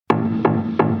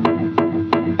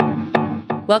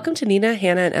Welcome to Nina,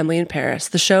 Hannah, and Emily in Paris,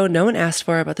 the show no one asked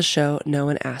for about the show no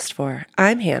one asked for.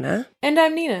 I'm Hannah. And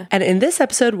I'm Nina. And in this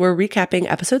episode, we're recapping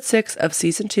episode 6 of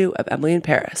season 2 of Emily in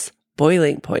Paris,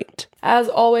 Boiling Point. As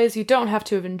always, you don't have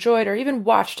to have enjoyed or even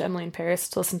watched Emily in Paris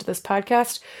to listen to this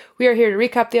podcast. We are here to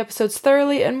recap the episodes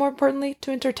thoroughly and, more importantly,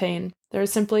 to entertain. There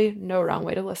is simply no wrong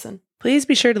way to listen. Please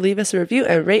be sure to leave us a review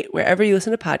and rate wherever you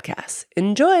listen to podcasts.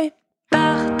 Enjoy!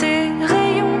 Par tes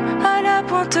rayons à la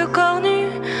pointe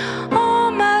cornue,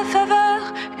 en ma faveur,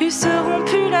 seront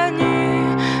plus la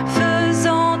nuit,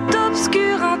 faisant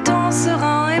d'obscurs un temps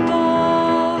serein et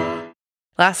beau.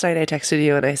 Last night I texted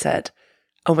you and I said,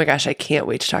 oh my gosh, I can't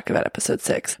wait to talk about episode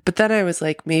 6. But then I was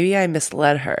like, maybe I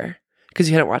misled her because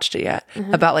you hadn't watched it yet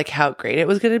about like how great it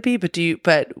was going to be.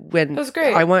 But when it was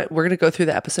great. we're going to go through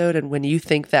the episode, and when you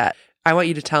think that, I want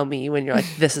you to tell me when you're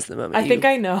like, this is the moment. I think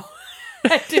I know.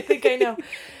 I do think I know.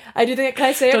 Can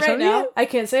I say it right now? I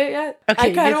can't say it yet.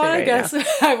 Okay, I kind of want to guess.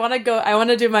 I want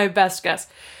to do my best guess.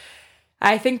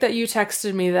 I think that you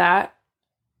texted me that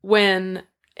when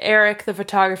Eric, the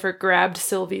photographer, grabbed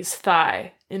Sylvie's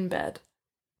thigh in bed.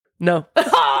 No. But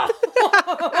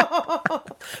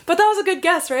that was a good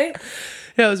guess, right?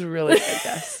 That was a really good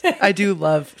guess. I do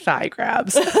love thigh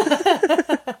grabs.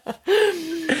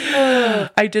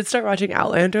 I did start watching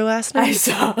Outlander last night. I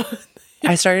saw.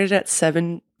 I started at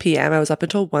 7 p.m. I was up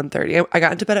until 1:30. I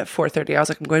got into bed at 4:30. I was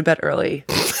like, I'm going to bed early.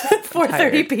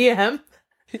 4:30 p.m.?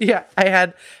 Yeah. I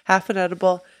had half an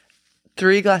edible,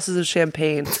 3 glasses of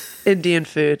champagne, Indian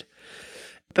food.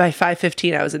 By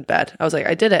 5:15, I was in bed. I was like,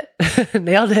 I did it.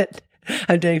 Nailed it.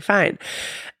 I'm doing fine.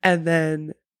 And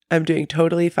then I'm doing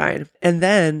totally fine. And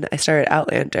then I started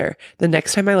Outlander. The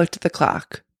next time I looked at the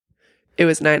clock, it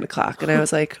was 9 o'clock. And I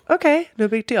was like, okay, no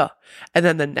big deal. And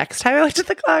then the next time I looked at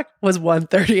the clock was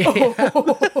 1:30 a.m.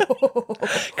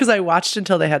 Because I watched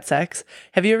until they had sex.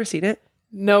 Have you ever seen it?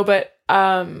 No, but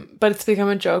it's become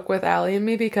a joke with Allie and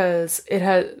me because it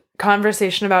had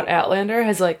conversation about Outlander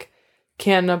has like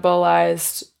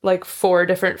cannibalized like 4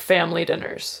 different family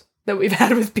dinners that we've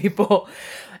had with people,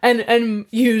 and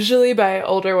usually by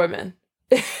older women.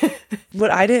 What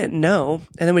I didn't know,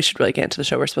 and then we should really get into the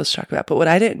show we're supposed to talk about, but what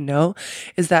I didn't know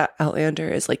is that Outlander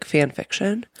is like fan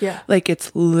fiction. Yeah. Like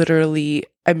it's literally,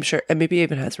 I'm sure, and maybe it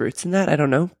even has roots in that, I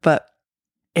don't know, but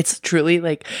it's truly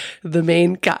like the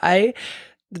main guy,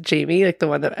 Jamie, like the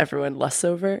one that everyone lusts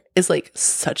over, is like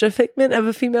such a figment of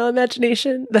a female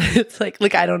imagination that it's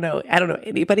like I don't know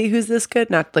anybody who's this good,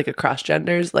 not like across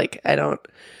genders.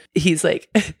 He's like,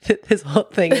 his whole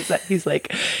thing is that he's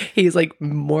like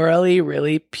morally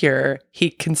really pure. He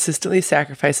consistently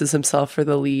sacrifices himself for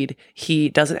the lead. He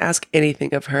doesn't ask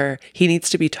anything of her. He needs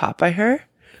to be taught by her,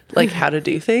 like how to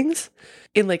do things.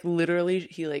 And like literally,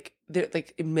 he like there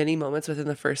like in many moments within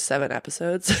the first 7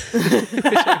 episodes, which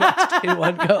I watched in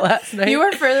one go last night. You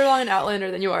are further along in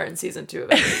Outlander than you are in season 2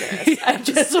 of Emily in Paris. I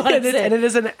just want to say, and it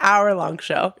is an hour-long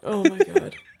show. Oh my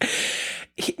god.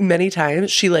 Many times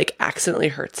she like accidentally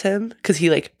hurts him because he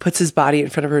like puts his body in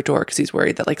front of her door because he's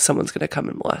worried that like someone's gonna come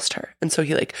and molest her, and so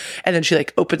he like, and then she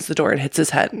like opens the door and hits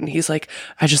his head, and he's like,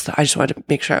 I just wanted to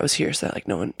make sure I was here so that like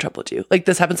no one troubled you. Like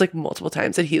this happens like multiple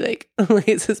times, and he like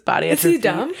lays his body at her feet. Is he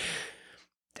dumb?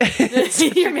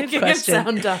 You're making him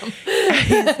sound dumb.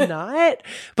 He's not,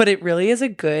 but it really is a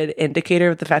good indicator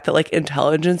of the fact that like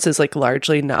intelligence is like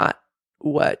largely not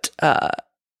what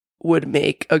would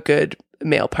make a good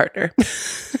male partner.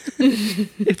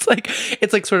 it's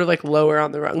like sort of like lower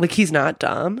on the rung. Like he's not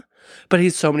dumb, but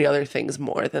he's so many other things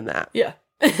more than that. Yeah.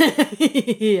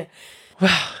 Yeah.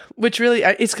 Wow. Which really,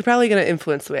 it's probably going to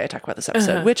influence the way I talk about this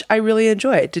episode, which I really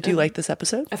enjoyed. Did you like this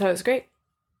episode? I thought it was great.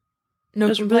 No, it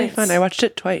was really fun. I watched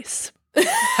it twice.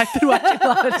 I've been watching a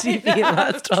lot of TV in the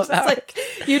last 12 hours. Like,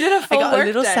 you did a full work day. I got a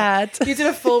little sad. You did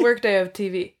a full work day of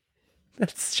TV.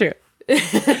 That's true.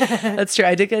 That's true.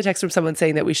 I did get a text from someone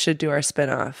saying that we should do our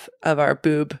spinoff of our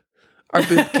boob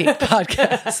kink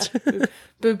podcast.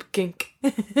 Boob kink.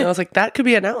 And I was like, that could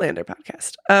be an Outlander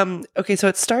podcast. Okay, so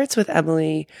it starts with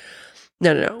Emily.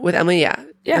 No. With Emily, yeah.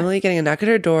 Emily getting a knock at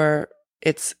her door.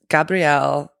 It's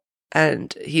Gabrielle,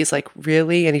 and he's like,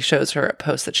 really? And he shows her a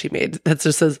post that she made that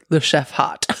just says, the chef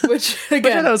hot. Which,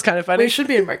 again, I thought that was kind of funny. We should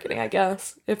be in marketing, I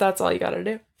guess, if that's all you got to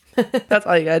do. That's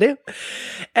all you gotta do.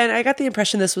 And I got the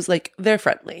impression this was like, they're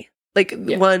friendly. Like,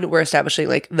 one, we're establishing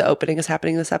like the opening is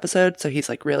happening this episode. So he's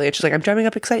like, really? And she's like, I'm drumming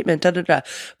up excitement, da da da.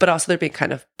 But also they're being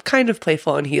kind of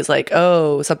playful. And he's like,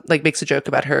 oh, like makes a joke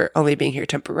about her only being here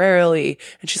temporarily.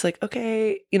 And she's like,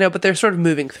 okay, but they're sort of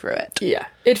moving through it. Yeah.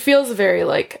 It feels very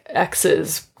like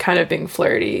exes kind of being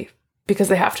flirty because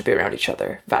they have to be around each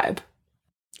other vibe.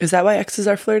 Is that why exes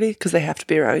are flirty? Because they have to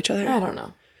be around each other? I don't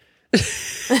know.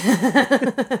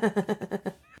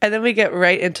 And then we get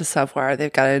right into Savoir.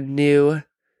 They've got a new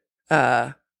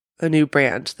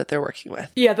brand that they're working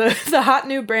with. Yeah, the hot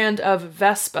new brand of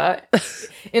Vespa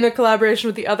in a collaboration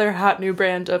with the other hot new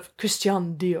brand of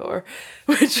Christian Dior,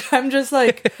 which I'm just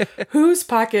like, whose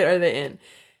pocket are they in?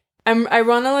 I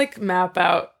want to like map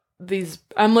out these.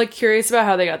 I'm like curious about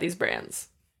how they got these brands.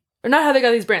 Or not how they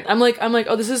got these brands. I'm like,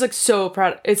 oh, this is like so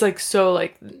proud. It's like so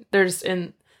like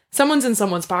someone's in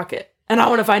someone's pocket, and I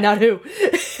want to find out who.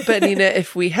 But Nina,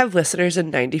 if we have listeners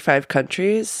in 95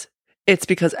 countries, it's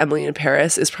because Emily in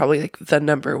Paris is probably like the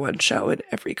number one show in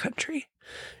every country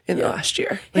in the last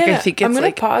year. Like yeah, I think it's I'm gonna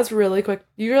like pause really quick.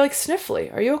 You're like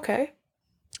sniffly. Are you okay?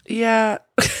 Yeah.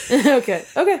 Okay.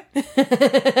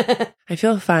 I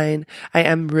feel fine. I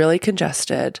am really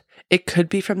congested. It could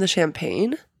be from the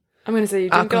champagne. I'm gonna say you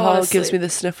didn't get a lot Alcohol of gives me sleep. the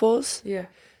sniffles. Yeah.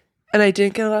 And I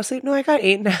didn't get a lot of sleep. No, I got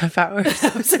 8.5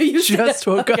 hours. So you just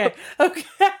woke up. Okay.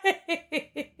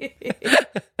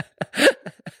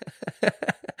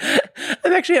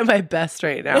 I'm actually at my best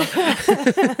right now.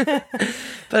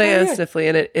 But I am sniffly,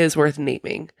 and it is worth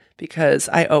naming because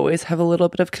I always have a little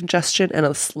bit of congestion and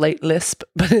a slight lisp.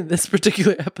 But in this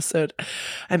particular episode,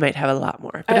 I might have a lot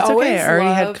more. But it's okay. I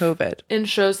already had COVID. In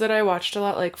shows that I watched a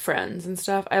lot, like Friends and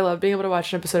stuff, I love being able to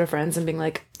watch an episode of Friends and being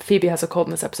like, Phoebe has a cold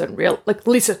in this episode. Like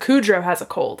Lisa Kudrow has a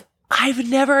cold. I've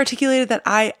never articulated that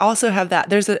I also have that.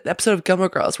 There's an episode of Gilmore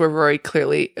Girls where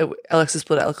Alexis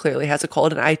Bledel clearly has a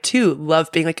cold. And I too love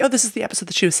being like, oh, this is the episode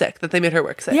that she was sick, that they made her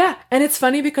work sick. Yeah. And it's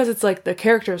funny because it's like the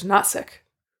character is not sick.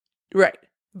 Right.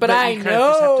 But I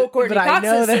know Courtney Cox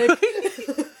is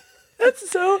sick. That's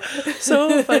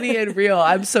so funny and real.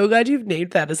 I'm so glad you've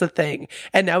named that as a thing.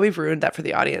 And now we've ruined that for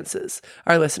the audiences,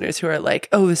 our listeners who are like,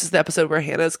 oh, this is the episode where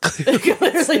Hannah's clearly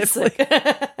sick.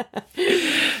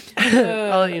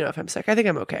 I'll let you know if I'm sick. I think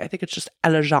I'm okay. I think it's just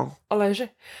allergen.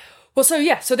 Well, so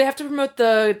they have to promote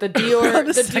the Dior,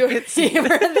 the Dior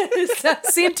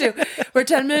scene 2. We're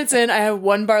 10 minutes in. I have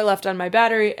 1 bar left on my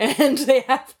battery, and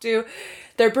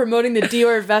they're promoting the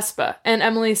Dior Vespa. And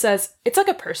Emily says, it's like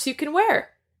a purse you can wear.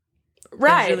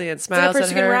 Ride. And Julian smiles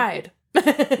it's like a purse at you her. can ride.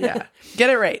 Yeah. Get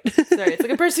it right. Sorry, it's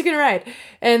like a purse you can ride.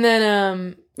 And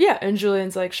then, and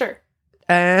Julian's like, sure.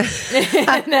 And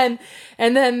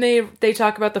then they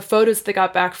talk about the photos they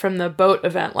got back from the boat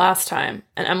event last time.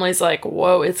 And Emily's like,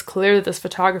 whoa, it's clear that this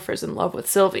photographer's in love with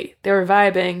Sylvie. They were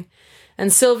vibing.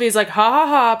 And Sylvie's like, ha ha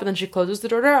ha. But then she closes the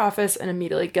door to her office and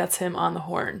immediately gets him on the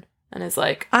horn. And is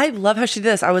like, I love how she did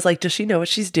this. I was like, does she know what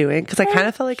she's doing? Because I kind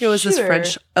of felt like it was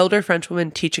this elder French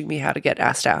woman teaching me how to get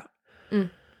asked out.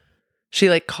 She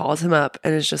like calls him up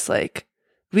and is just like,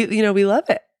 we love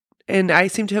it. And I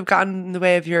seem to have gotten in the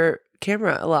way of your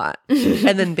camera a lot.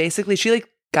 And then basically she like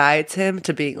guides him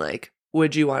to being like,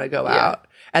 would you want to go out?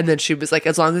 And then she was like,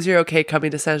 as long as you're okay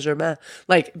coming to Saint-Germain,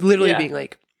 like literally being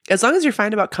like, as long as you're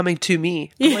fine about coming to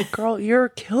me. I'm like, girl, you're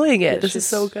killing it. This is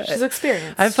so good. She's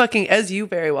experienced. I'm fucking, as you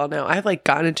very well know, I've like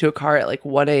gotten into a car at like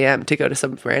 1 a.m. to go to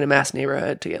some random ass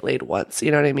neighborhood to get laid once.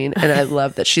 You know what I mean? And I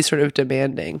love that she's sort of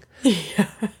demanding. Yeah.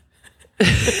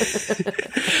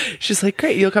 She's like,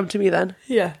 great, you'll come to me then.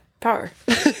 Yeah. Power.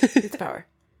 It's power.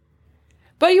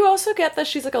 But you also get that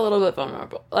she's like a little bit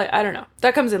vulnerable. Like, I don't know.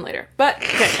 That comes in later. But,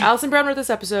 okay, Alison Brown wrote this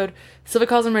episode. Sylvia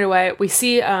calls him right away. We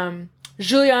see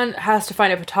Julian has to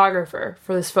find a photographer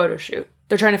for this photo shoot.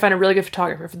 They're trying to find a really good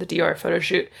photographer for the Dior photo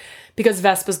shoot because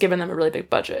Vespa's given them a really big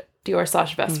budget.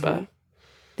 Dior/Vespa. Mm-hmm.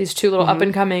 These two little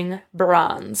up-and-coming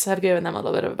brands have given them a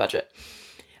little bit of a budget.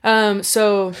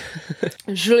 So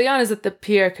Julian is at the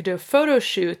Pierre Cadieux photo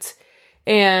shoot,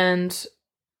 and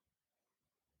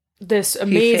this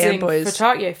amazing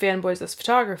fanboys this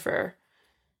photographer.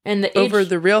 And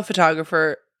the real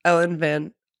photographer, Ellen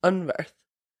van Unwerth.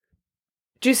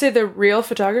 Did you say the real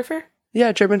photographer?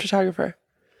 Yeah, German photographer.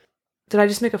 Did I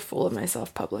just make a fool of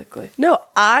myself publicly? No,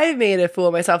 I made a fool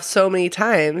of myself so many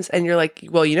times. And you're like,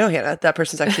 well, you know, Hannah, that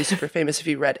person's actually super famous if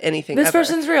you read anything This ever.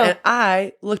 person's real. And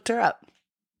I looked her up.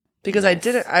 Because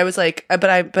I was like,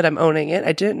 but I'm owning it.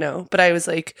 I didn't know. But I was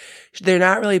like, they're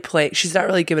not really playing. She's not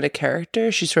really given a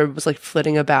character. She sort of was like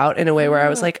flitting about in a way where I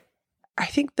was like, I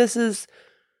think they're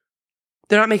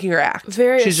not making her act.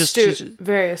 Very astute.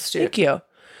 Very astute. Thank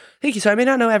you. So I may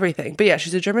not know everything. But yeah,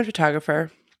 she's a German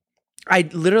photographer. I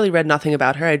literally read nothing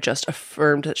about her. I just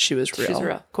affirmed that she was real. She's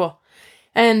real. Cool.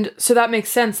 And so that makes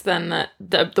sense then that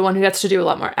the one who gets to do a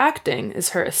lot more acting is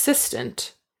her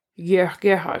assistant,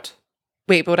 Gerhard.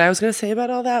 Wait, but what I was going to say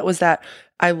about all that was that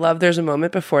I love there's a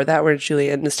moment before that where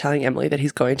Julian is telling Emily that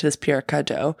he's going to this Pierre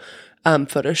Cadieux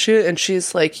photo shoot. And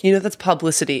she's like, that's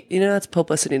publicity. That's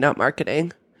publicity, not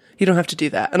marketing. You don't have to do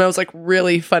that. And I was like,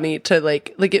 really funny to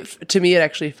to me, it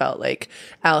actually felt like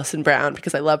Alison Brown,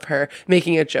 because I love her,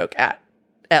 making a joke at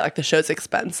at like the show's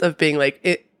expense of being like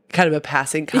it kind of a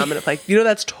passing comment of like, you know,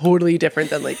 that's totally different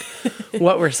than like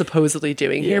what we're supposedly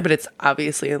doing here, but it's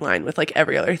obviously in line with like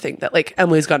every other thing that like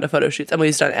Emily's gone to photo shoots.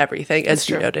 Emily's done everything, as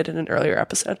you noted in an earlier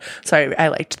episode. Sorry, I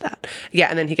liked that. Yeah,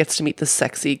 and then he gets to meet the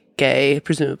sexy gay,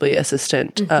 presumably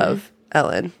assistant of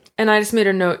Ellen. And I just made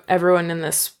a note, everyone in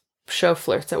this show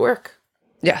flirts at work.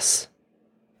 Yes.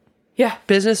 Yeah.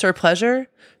 Business or pleasure?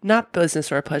 Not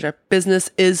business or pleasure. Business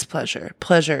is pleasure.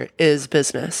 Pleasure is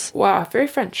business. Wow, very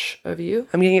French of you.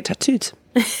 I'm getting it tattooed.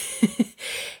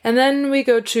 And then we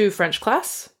go to French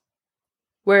class,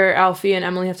 where Alfie and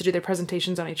Emily have to do their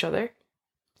presentations on each other.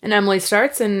 And Emily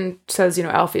starts and says, you know,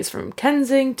 Alfie's from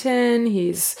Kensington.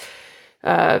 He's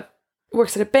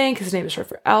works at a bank. His name is short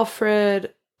for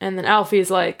Alfred. And then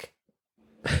Alfie's like,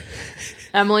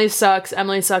 Emily sucks.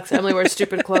 Emily sucks. Emily wears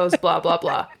stupid clothes, blah, blah,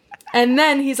 blah. And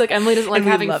then he's like, Emily doesn't like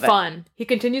having fun. He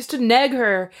continues to nag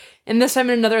her, and this time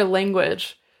in another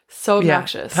language. So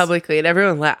obnoxious. Yeah, publicly. And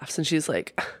everyone laughs. And she's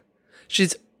like,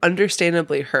 she's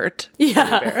understandably hurt.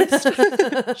 Yeah. And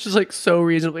embarrassed. She's like so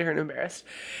reasonably hurt and embarrassed.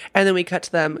 And then we cut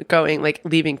to them going, like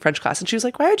leaving French class. And she was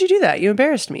like, why would you do that? You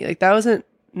embarrassed me. Like that wasn't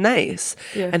nice.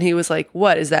 Yeah. And he was like,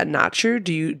 what? Is that not true?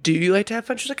 Do you like to have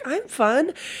fun? She's like, I'm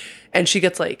fun. And she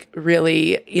gets like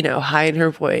really, you know, high in her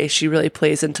voice. She really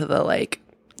plays into the like,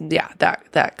 yeah,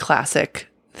 that classic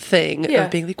thing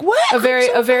of being like, what?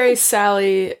 A very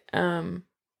Sally,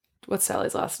 what's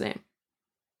Sally's last name?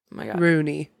 Oh my God.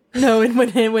 Rooney. No, when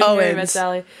Harry met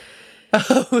Sally.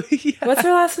 Oh, yeah. What's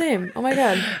her last name? Oh my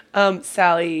God.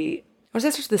 Sally. Or is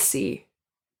that just the C?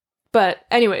 But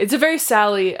anyway, it's a very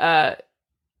Sally,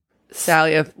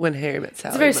 Sally of When Harry Met Sally.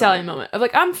 It's a very Sally moment of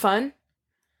like, I'm fun.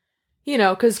 You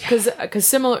know, because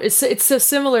similar, it's a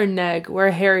similar neg where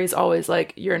Harry's always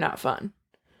like, you're not fun.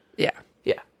 Yeah.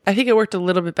 Yeah. I think it worked a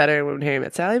little bit better when Harry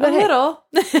Met Sally, but a little.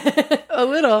 A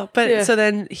little. But so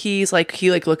then he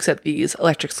looks at these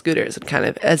electric scooters and kind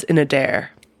of as in a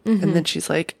dare. Mm-hmm. And then she's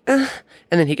like, and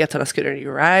then he gets on a scooter and he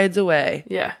rides away.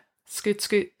 Yeah. Scoot,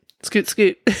 scoot. Scoot,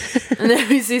 scoot. And then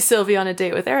we see Sylvie on a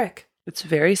date with Eric. It's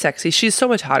very sexy. She's so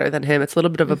much hotter than him. It's a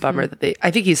little bit of a bummer that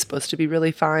I think he's supposed to be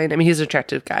really fine. I mean, he's an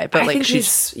attractive guy, but I think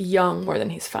he's young more than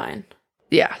he's fine.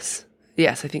 Yes.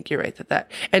 Yes, I think you're right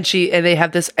that. And they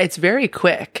have this, it's very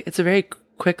quick. It's a very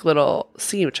quick little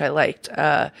scene, which I liked,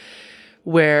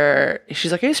 where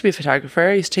she's like, I used to be a photographer.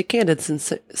 I used to take candidates in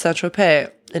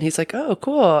Saint-Tropez. And he's like, oh,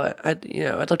 cool.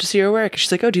 I'd love to see your work. And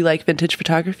she's like, oh, do you like vintage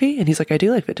photography? And he's like, I do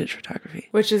like vintage photography.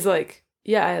 Which is like,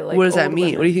 yeah, I like. What does that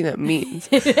mean? Women. What do you think that means?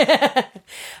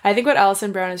 I think what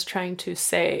Alison Brown is trying to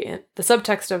say, the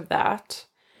subtext of that,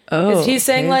 is he's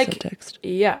saying like, subtext.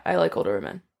 Yeah, I like older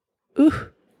women. Ooh.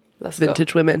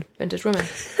 Vintage women. Vintage women.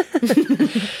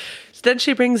 So then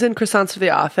she brings in croissants to the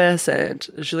office, and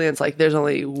Julian's like, there's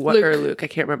only one, or Luke, I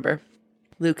can't remember.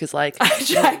 Luke is like,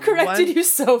 I corrected you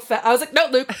so fast. I was like, no,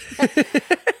 Luke.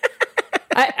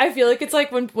 I feel like it's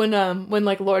like when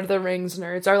like Lord of the Rings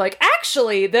nerds are like,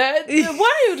 actually, the one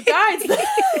who guides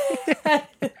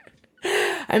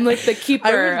I'm like the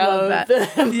keeper of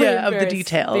the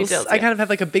details. I kind of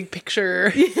have like a big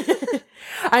picture.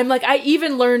 I'm like, I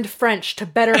even learned French to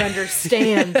better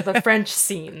understand the French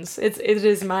scenes. It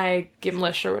is my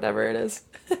Gimlish or whatever it is.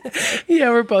 Yeah,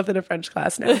 we're both in a French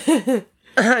class now.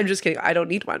 I'm just kidding. I don't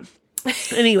need one.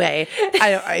 Anyway,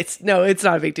 it's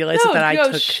not a big deal. It's that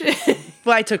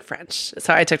I took French.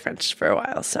 So I took French for a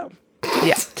while. So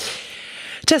yeah,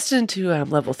 just into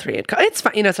level 3 in college. It's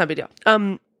fine. You know, it's not a big deal.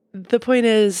 The point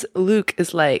is, Luke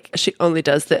is like, she only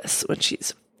does this when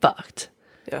she's fucked.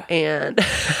 Yeah. And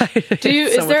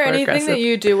is there anything that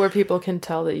you do where people can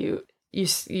tell that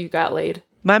you got laid?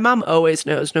 My mom always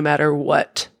knows, no matter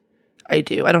what I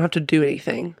do. I don't have to do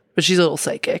anything, but she's a little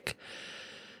psychic.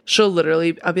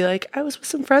 I'll be like, I was with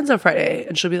some friends on Friday.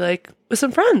 And she'll be like, with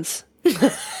some friends.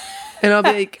 And I'll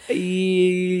be like,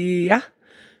 yeah.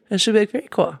 And she'll be like, very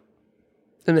cool.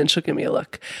 And then she'll give me a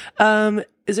look.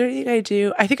 Is there anything I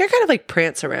do? I think I kind of like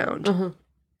prance around.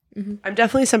 Mm-hmm. I'm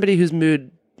definitely somebody whose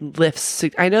mood lifts.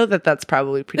 I know that's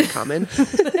probably pretty common.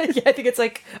 Yeah, I think it's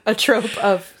like a trope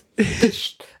of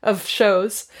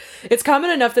shows. It's common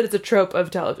enough that it's a trope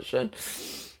of television.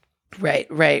 Right.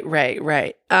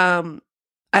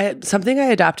 Something I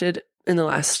adopted in the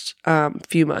last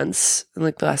few months, in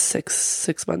like the last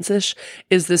six months-ish,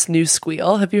 is this new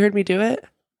squeal. Have you heard me do it?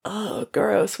 Oh,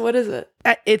 gross. What is it?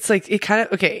 It's like, it kind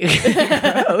of, okay.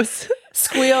 Gross.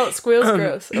 Squeal's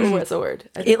gross. Oh, that's a word.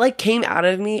 It like came out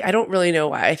of me. I don't really know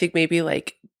why. I think maybe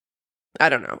like, I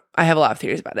don't know. I have a lot of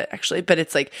theories about it actually, but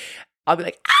it's like, I'll be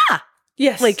like, ah!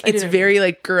 Yes. Like it's very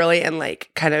like girly and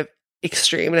like kind of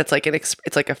extreme, and it's like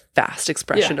it's like a fast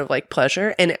expression of like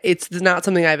pleasure, and it's not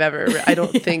something I've ever. I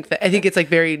don't think that. I think it's like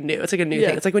very new. It's like a new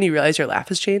thing. It's like when you realize your laugh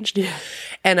has changed. Yeah.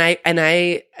 And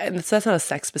that's not a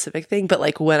sex specific thing, but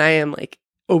like when I am like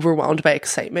overwhelmed by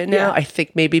excitement now, I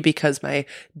think maybe because my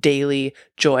daily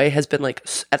joy has been like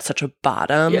at such a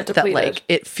bottom that like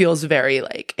it feels very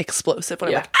like explosive when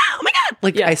I'm like, oh my god,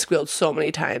 like I squealed so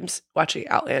many times watching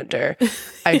Outlander.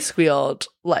 I squealed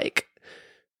like,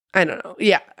 I don't know.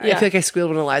 Yeah. I feel like I squealed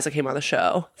when Eliza came on the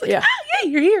show. It's like, yay,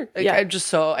 you're here. Like, I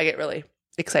get really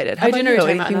excited. How about you?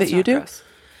 Anything that you do? Gross.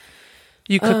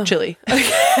 You cook chili.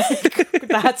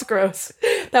 That's gross.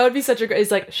 That would be such a great.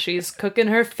 It's like she's cooking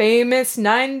her famous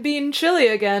 9-bean chili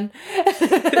again.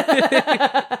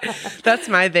 That's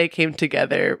my they came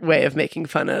together way of making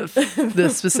fun of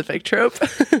this specific trope.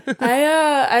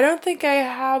 I don't think I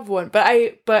have one,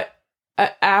 but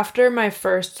after my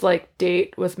first like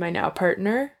date with my now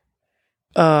partner.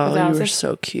 Oh, you were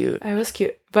so cute. I was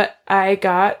cute, but I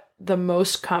got the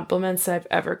most compliments I've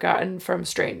ever gotten from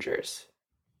strangers.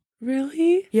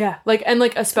 Really? Yeah. Like, and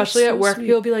like, especially at work, sweet.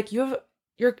 People be like,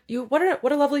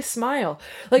 what a lovely smile.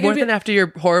 Like more than after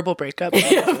your horrible breakup,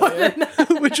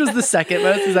 which was the second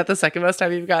most. Is that the second most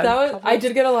time you've gotten? I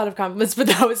did get a lot of compliments, but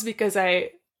that was because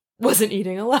I wasn't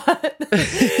eating a lot.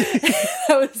 That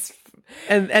was,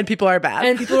 and people are bad.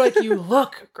 And people are like, you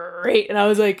look great. And I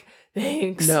was like,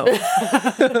 thanks. No.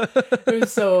 It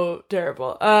was so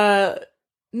terrible. No.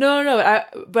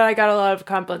 But I got a lot of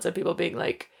compliments of people being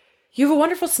like, you have a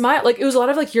wonderful smile. Like, it was a lot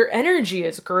of like, your energy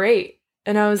is great.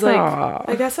 And I was like, aww.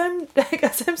 I guess I'm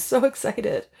so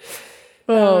excited.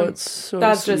 Oh, it's so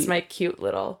that's sweet. just my cute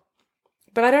little.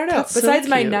 But I don't know. That's besides so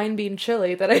my cute. 9-bean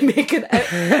chili that I make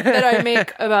that I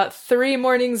make about 3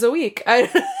 mornings a week. I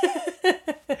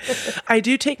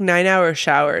do take 9-hour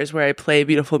showers where I play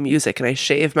beautiful music and I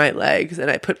shave my legs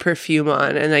and I put perfume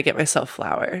on and I get myself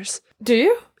flowers. Do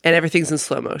you? And everything's in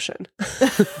slow motion.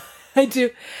 I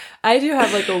do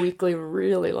have like a weekly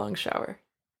really long shower.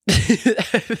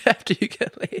 After you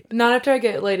get laid. Not after I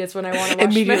get laid, it's when I want to wash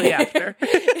immediately my hair. after.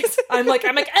 I'm like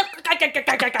how do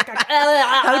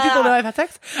people know I've had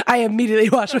sex? I immediately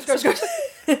wash myself.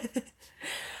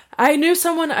 I knew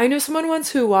someone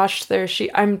once who washed their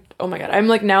sheet. Oh my god. I'm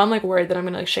like worried that I'm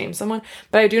gonna like shame someone.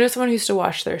 But I do know someone who used to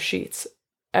wash their sheets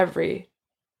every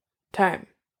time.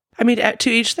 I mean,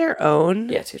 to each their own.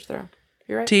 Yeah, to each their own.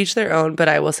 You're right. To each their own, but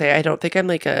I will say I don't think I'm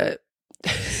like a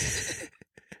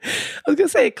I was gonna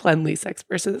say a cleanly sex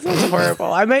person. This sounds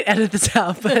horrible. I might edit this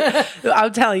out, but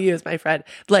I'm telling you as my friend.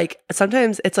 Like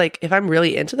sometimes it's like if I'm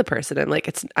really into the person and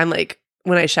like I'm like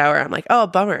when I shower, I'm like, oh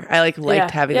bummer. I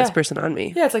liked having this person on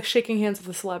me. Yeah, it's like shaking hands with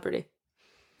a celebrity.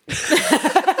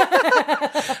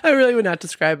 I really would not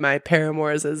describe my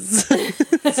paramours as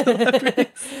celebrities.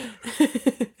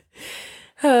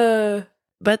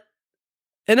 But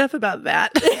enough about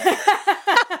that.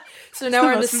 So now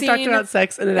we're on the scene. Talked about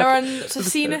sex and now we're on to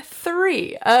scene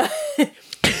 3.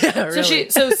 Really.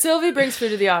 So Sylvie brings food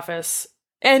to the office,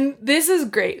 and this is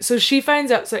great. So she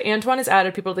finds out. So Antoine has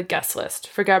added people to the guest list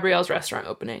for Gabrielle's restaurant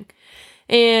opening,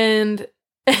 and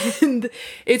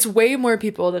it's way more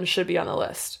people than should be on the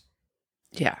list.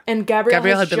 Yeah, and Gabrielle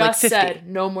has had been just like 50. said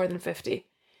no more than 50.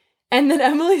 And then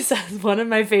Emily says one of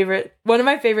my favorite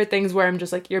things where I'm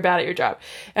just like, you're bad at your job.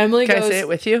 Emily Can goes, I say it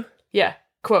with you? Yeah.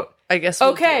 Quote. I guess.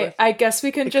 I guess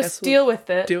we can just deal with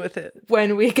it. Deal with it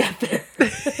when we get there.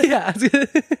 Yeah, I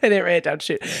didn't write it down.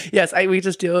 Shoot. Yes, we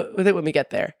just deal with it when we get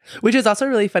there, which is also a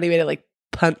really funny way to like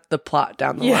punt the plot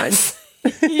down the line.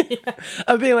 Yeah.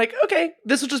 Of being like, okay,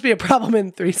 this will just be a problem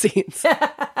in 3 scenes.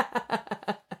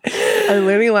 I'm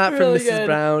learning a lot really from Mrs. Good.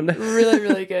 Brown. Really,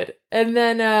 really good. And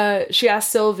then she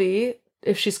asks Sylvie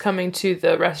if she's coming to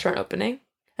the restaurant opening,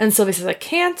 and Sylvie says, "I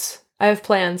can't. I have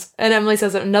plans." And Emily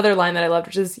says another line that I loved,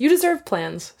 which is, "You deserve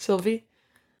plans, Sylvie."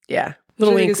 Yeah.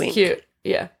 Little wink, is wink. Cute.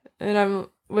 Yeah.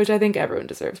 Which I think everyone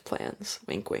deserves plans.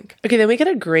 Wink, wink. Okay, then we get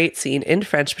a great scene in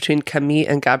French between Camille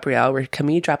and Gabrielle, where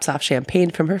Camille drops off champagne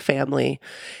from her family.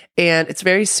 And it's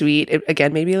very sweet. It,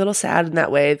 again, maybe a little sad in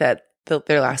that way that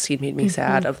their last scene made me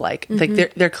sad of like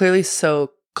they're clearly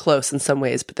so close in some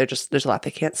ways, but there's a lot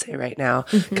they can't say right now.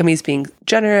 Camille's being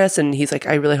generous, and he's like,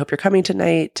 "I really hope you're coming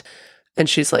tonight." And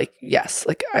she's like, "Yes,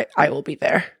 like I will be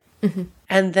there."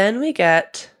 And then we go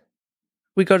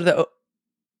to the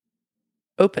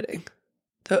opening.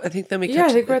 I think then we I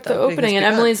think we're at the opening, and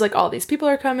Emily's like, "All these people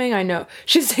are coming." I know.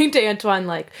 She's saying to Antoine,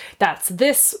 like, "That's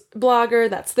this blogger,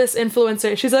 that's this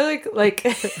influencer." She's like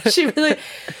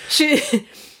she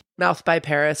Mouth by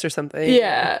Paris or something.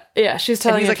 Yeah. She's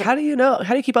telling. And he's like, "How do you know?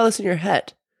 How do you keep all this in your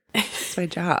head?" It's my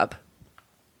job.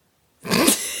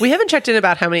 We haven't checked in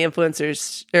about how many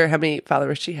influencers or how many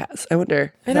followers she has. I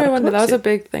wonder. I know. I wonder. That was a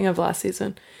big thing of last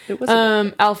season. It was.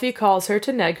 Alfie calls her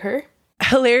to neg her.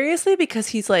 Hilariously, because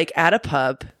he's like at a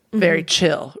pub, very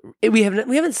chill. We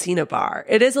haven't seen a bar.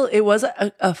 It was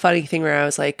a funny thing where I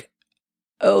was like,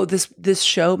 oh, this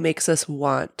show makes us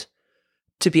want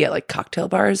to be at like cocktail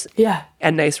bars,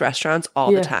 and nice restaurants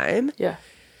all the time,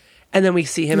 And then we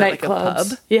see him at like a pub,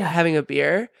 having a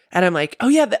beer, and I'm like, oh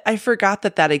yeah, I forgot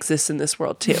that exists in this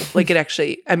world too. Like it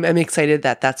actually, I'm excited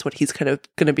that that's what he's kind of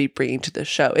going to be bringing to the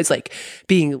show. It's like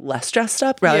being less dressed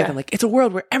up rather than like it's a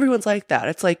world where everyone's like that.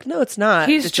 It's like no, it's not.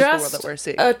 He's it's just the world that we're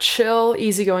seeing. A chill,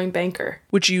 easygoing banker.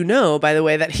 Which by the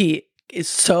way, that he is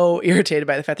so irritated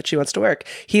by the fact that she wants to work.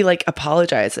 He like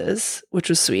apologizes, which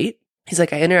was sweet. He's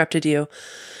like, I interrupted you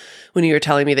when you were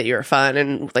telling me that you were fun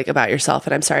and like about yourself,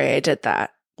 and I'm sorry I did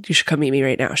that. You should come meet me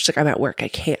right now. She's like, I'm at work. I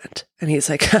can't. And he's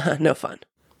like, no fun.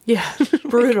 Yeah.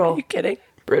 Brutal. Are you kidding?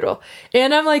 Brutal.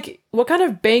 And I'm like, what kind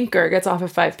of banker gets off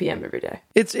at 5 p.m. every day?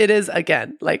 It is,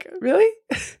 again, like, really?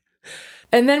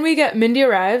 And then we get Mindy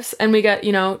arrives, and we get,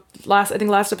 I think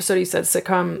last episode you said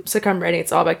sitcom writing,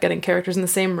 it's all about getting characters in the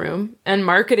same room. And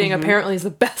marketing apparently is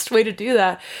the best way to do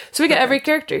that. So we get every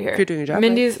character here. If you're doing your job.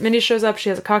 Mindy shows up, she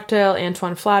has a cocktail,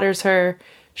 Antoine flatters her.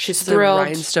 She's thrilled. A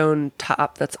rhinestone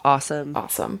top. That's awesome.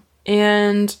 Awesome.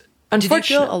 And unfortunately, did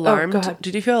you feel alarmed? Oh, go ahead.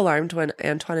 Did you feel alarmed when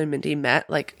Antoine and Mindy met?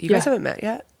 Like, you guys haven't met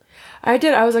yet? I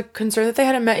did. I was like concerned that they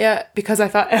hadn't met yet because I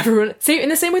thought everyone. See, in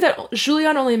the same way that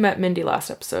Julian only met Mindy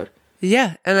last episode.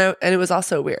 Yeah, and it was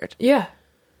also weird. Yeah,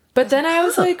 but then I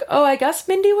was like, oh, I guess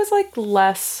Mindy was like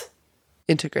less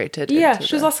integrated. Yeah,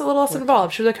 she was also a little less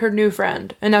involved. She was like her new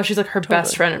friend, and now she's like her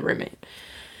best friend and roommate.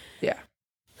 Yeah.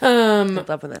 I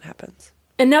love when that happens.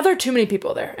 And now there are too many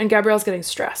people there, and Gabrielle's getting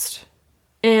stressed.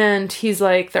 And he's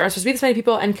like, there aren't supposed to be this many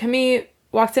people. And Camille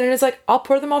walks in and is like, I'll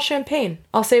pour them all champagne.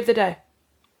 I'll save the day.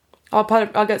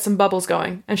 I'll get some bubbles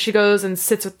going. And she goes and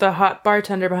sits with the hot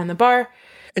bartender behind the bar.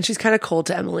 And she's kind of cold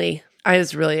to Emily. I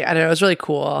don't know, it was really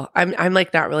cool. I'm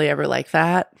like not really ever like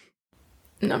that.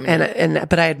 No,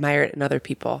 but I admire it in other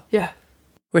people. Yeah.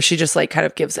 Where she just like kind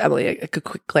of gives Emily a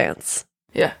quick glance.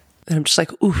 Yeah. And I'm just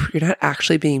like, ooh, you're not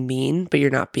actually being mean, but you're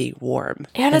not being warm.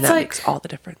 And it's that like makes all the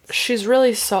difference. She's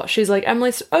really she's like,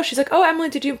 Emily,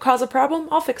 did you cause a problem?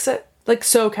 I'll fix it. Like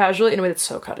so casually in a way that's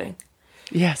so cutting.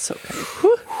 Yeah, so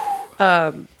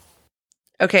cutting.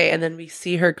 Okay, and then we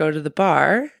see her go to the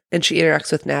bar and she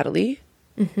interacts with Natalie.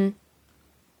 Mm-hmm.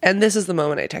 And this is the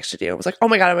moment I texted you. I was like, oh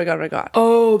my God.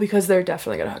 Oh, because they're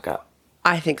definitely going to hook up.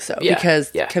 I think so. Yeah,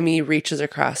 because Camille reaches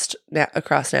across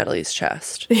Natalie's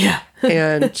chest. Yeah.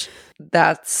 And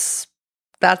that's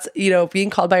being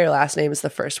called by your last name is the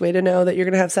first way to know that you're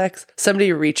going to have sex.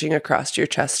 Somebody reaching across your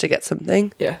chest to get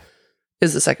something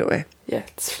is the second way. Yeah,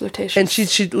 it's flirtatious. And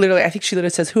she literally, I think she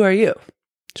literally says, who are you?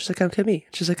 She's like, I'm Camille.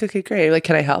 She's like, okay, great. Like,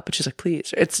 can I help? And she's like,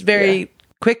 please. It's very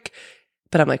quick,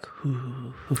 but I'm like,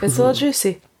 it's a little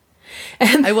juicy.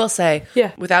 And I will say,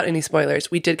 without any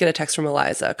spoilers, we did get a text from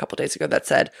Eliza a couple days ago that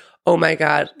said, oh my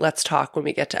God, let's talk when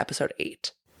we get to episode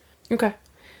 8. Okay.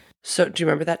 So do you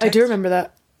remember that text? I do remember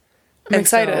that. I'm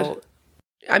excited.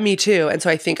 Me too. And so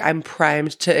I think I'm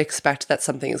primed to expect that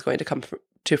something is going to come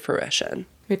to fruition.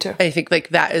 Me too. I think like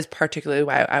that is particularly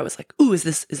why I was like, ooh, is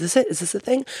this it? Is this a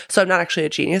thing? So I'm not actually a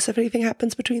genius if anything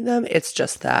happens between them. It's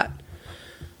just that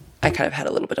I kind of had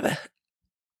a little bit of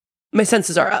my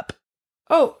senses are up.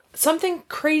 Oh, something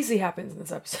crazy happens in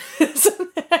this episode.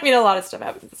 I mean, a lot of stuff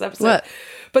happens in this episode. What?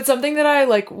 But something that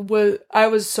I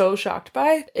was so shocked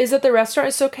by is that the restaurant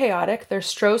is so chaotic. They're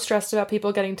so stressed about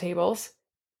people getting tables.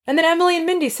 And then Emily and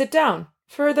Mindy sit down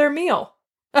for their meal.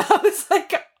 I was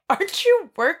like, aren't you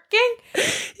working?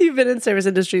 You've been in service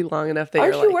industry long enough that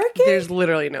aren't you working? There's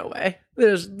literally no way.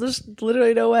 There's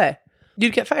literally no way.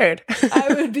 You'd get fired.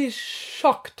 I would be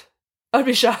shocked. I'd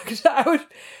be shocked. I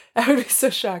would be so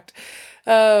shocked.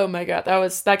 Oh my God,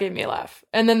 that gave me a laugh.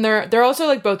 And then they're also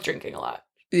like both drinking a lot.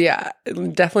 Yeah,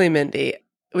 definitely Mindy,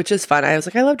 which is fun. I was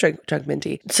like, I love drunk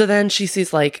Mindy. So then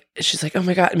she's like, oh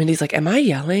my God. Mindy's like, am I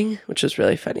yelling? Which was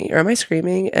really funny. Or am I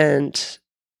screaming? And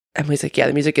Emily's like, yeah,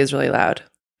 the music is really loud.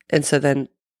 And so then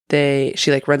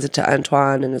she like runs into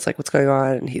Antoine and is like, what's going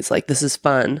on? And he's like, this is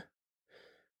fun.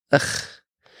 Ugh,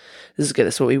 this is good.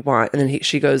 This is what we want. And then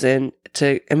she goes in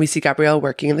and we see Gabrielle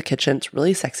working in the kitchen. It's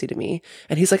really sexy to me.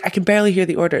 And he's like, I can barely hear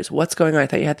the orders. What's going on? I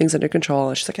thought you had things under control.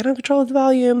 And she's like, I don't control the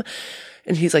volume.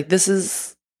 And he's like, this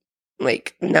is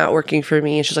like not working for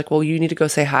me. And she's like, well, you need to go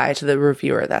say hi to the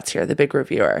reviewer that's here, the big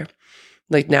reviewer.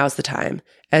 Like, now's the time.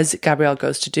 As Gabrielle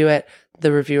goes to do it,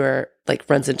 the reviewer like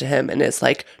runs into him and is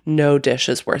like, no dish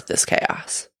is worth this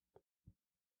chaos.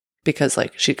 because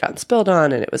like she'd gotten spilled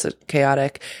on and it was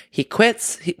chaotic. He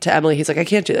quits to Emily. He's like, I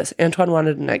can't do this. Antoine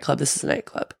wanted a nightclub. This is a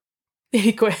nightclub.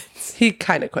 He quits. He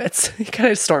kind of quits. He kind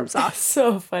of storms off.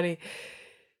 So funny.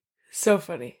 So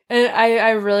funny. And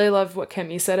I really love what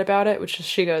Kimmy said about it, which is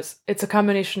she goes, it's a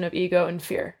combination of ego and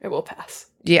fear. It will pass.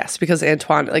 Yes, because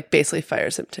Antoine like basically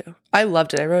fires him too. I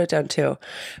loved it. I wrote it down too.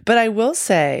 But I will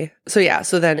say, so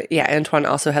then Antoine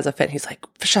also has a fit. He's like,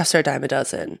 chefs are a dime a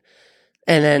dozen.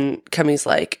 And then Kimmy's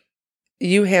like,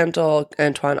 you handle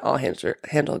Antoine, I'll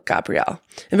handle Gabrielle.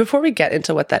 And before we get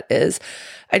into what that is,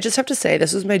 I just have to say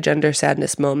this was my gender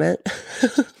sadness moment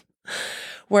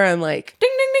where I'm like,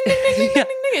 ding, ding, ding, ding, ding, ding, ding,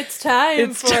 ding. It's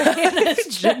time for Hannah's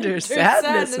gender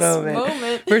sadness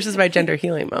moment versus my gender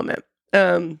healing moment.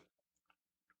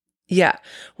 Yeah,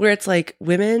 where it's like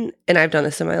women, and I've done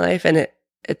this in my life, and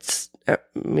it's, I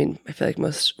mean, I feel like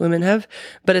most women have,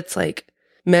 but it's like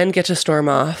men get to storm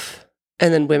off,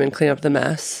 and then women clean up the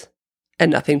mess, and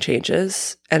nothing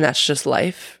changes, and that's just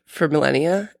life for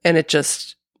millennia, and it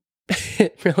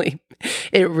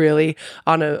really,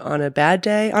 on a bad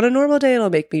day, on a normal day, it'll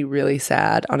make me really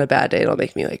sad. On a bad day, it'll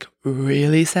make me like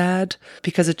really sad,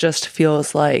 because it just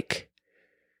feels like,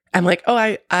 I'm like,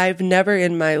 oh, I've never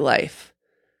in my life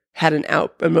had an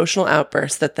emotional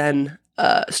outburst that then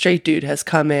a straight dude has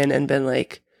come in and been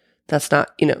like, that's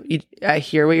not, I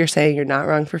hear what you're saying. You're not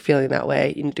wrong for feeling that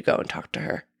way. You need to go and talk to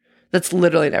her. That's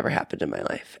literally never happened in my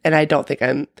life. And I don't think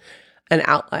I'm an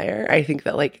outlier. I think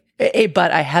that like,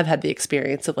 but I have had the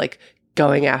experience of like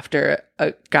going after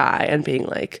a guy and being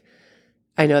like,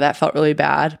 I know that felt really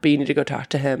bad, but you need to go talk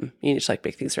to him. You need to like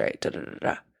make things right. Da, da, da,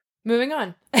 da. Moving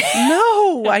on.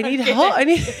 No, I need help.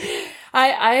 I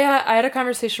had a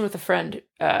conversation with a friend.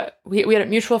 We had a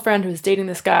mutual friend who was dating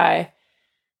this guy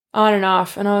on and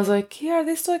off, and I was like, yeah, are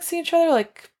they still like seeing each other?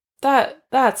 Like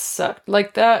that sucked.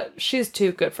 Like that, she's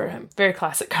too good for him. Very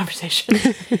classic conversation.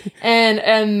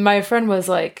 and my friend was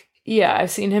like, yeah,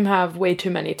 I've seen him have way too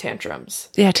many tantrums.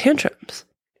 Yeah, tantrums.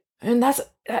 And that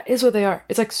is what they are.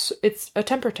 It's like, it's a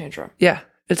temper tantrum. Yeah,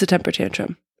 it's a temper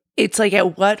tantrum. It's like,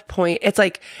 at what point, it's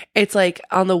like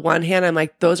on the one hand, I'm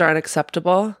like, those are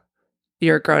unacceptable.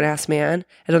 You're a grown-ass man.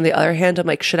 And on the other hand, I'm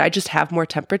like, should I just have more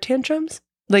temper tantrums?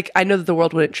 Like, I know that the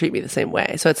world wouldn't treat me the same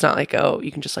way. So it's not like, oh,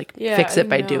 you can just like fix it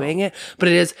by doing it. But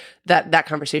it is that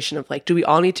conversation of like, do we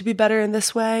all need to be better in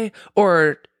this way?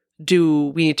 Or do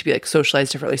we need to be like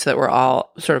socialized differently so that we're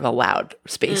all sort of allowed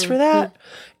space for that?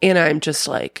 And I'm just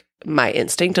like, my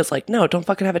instinct is like, no, don't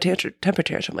fucking have a temper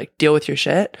tantrum. Like, deal with your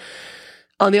shit.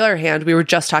 On the other hand, we were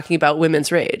just talking about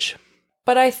women's rage.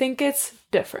 But I think it's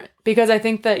different because I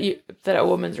think that a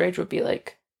woman's rage would be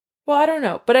like, well, I don't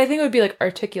know, but I think it would be like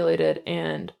articulated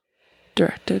and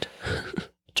directed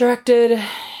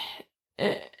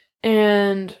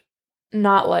and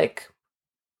not like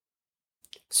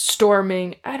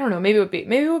storming. I don't know. Maybe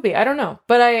it would be. I don't know.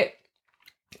 But I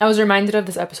was reminded of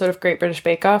this episode of Great British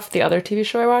Bake Off, the other TV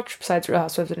show I watch besides Real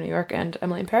Housewives of New York and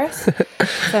Emily in Paris.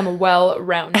 So I'm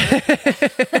well-rounded.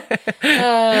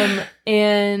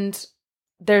 And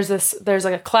there's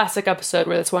like a classic episode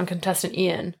where this one contestant,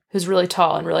 Ian, who's really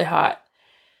tall and really hot,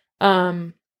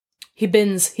 he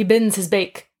bins his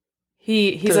bake.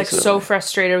 He's like so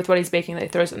frustrated with what he's baking that he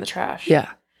throws it in the trash.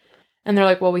 Yeah. And they're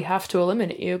like, well, we have to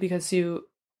eliminate you because you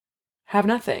have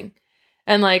nothing.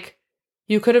 And like,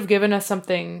 you could have given us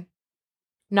something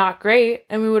not great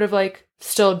and we would have like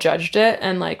still judged it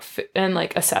and like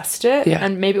assessed it. Yeah.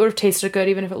 And maybe it would have tasted good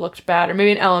even if it looked bad, or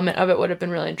maybe an element of it would have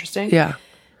been really interesting. Yeah.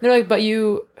 They're like, but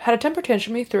you had a temper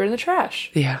tantrum, you threw it in the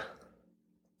trash. Yeah.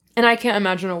 And I can't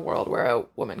imagine a world where a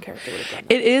woman character would have done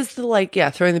that. It is the like, yeah,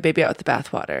 throwing the baby out with the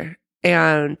bathwater.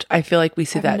 And I feel like we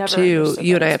see that too.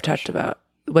 You and I have talked about.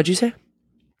 What'd you say?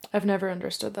 I've never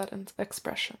understood that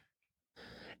expression.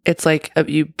 It's like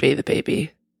you bathe the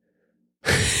baby.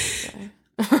 Okay.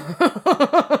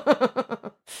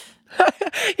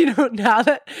 Now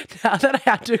that I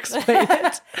have to explain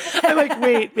it, I'm like,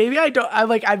 wait, maybe I don't. I'm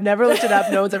like, I've never looked it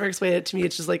up. No one's ever explained it to me.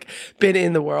 It's just like been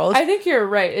in the world. I think you're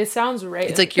right. It sounds right.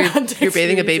 It's like you're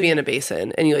bathing a baby in a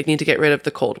basin, and you like need to get rid of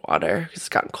the cold water because it's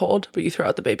gotten cold, but you throw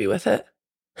out the baby with it.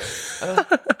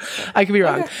 I could be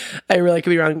wrong. Okay. I really could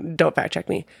be wrong. Don't fact check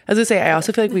me. As I say, I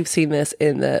also feel like we've seen this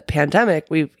in the pandemic.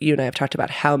 You and I have talked about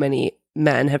how many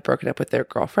men have broken up with their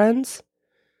girlfriends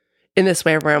in this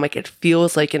way where I'm like, it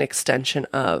feels like an extension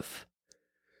of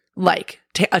like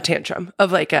a tantrum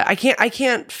of like, I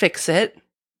can't fix it.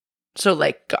 So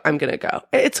like, I'm going to go.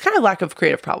 It's kind of lack of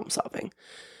creative problem solving.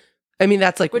 I mean,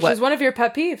 that's like, which is one of your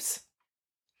pet peeves.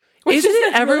 Isn't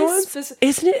it everyone's?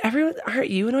 Isn't it everyone? Aren't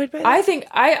you annoyed by that? I think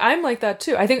I'm like that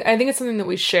too. I think it's something that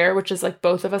we share, which is like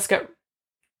both of us get.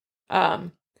 I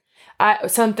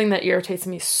something that irritates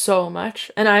me so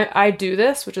much, and I do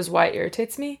this, which is why it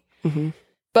irritates me. Mm-hmm.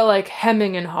 But like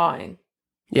hemming and hawing,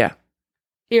 Yeah.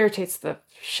 irritates the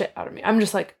shit out of me. I'm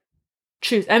just like,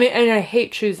 choose. I mean, and I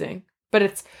hate choosing, but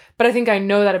I think I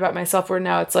know that about myself. Where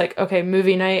now it's like, okay,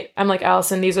 movie night. I'm like,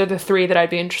 Allison, these are the 3 that I'd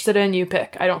be interested in. You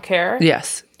pick. I don't care.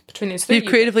 Yes. Between these 3, You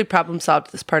creatively problem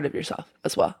solved this part of yourself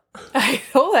as well.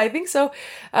 I think so.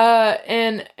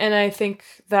 And I think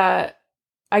that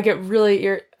I get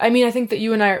really I mean, I think that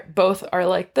you and I both are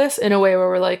like this in a way where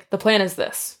we're like, the plan is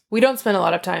this. We don't spend a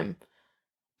lot of time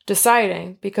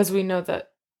deciding because we know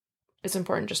that it's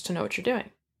important just to know what you're doing.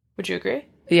 Would you agree?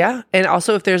 Yeah. And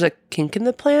also if there's a kink in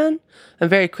the plan, I'm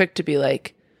very quick to be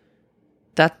like,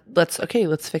 let's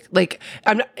fix, like,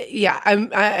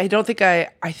 I don't think I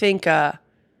think,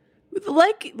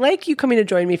 like you coming to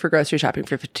join me for grocery shopping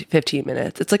for 15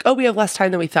 minutes. It's like, oh, we have less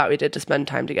time than we thought we did to spend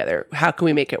time together. How can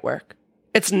we make it work?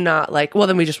 It's not like, well,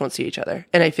 then we just won't see each other.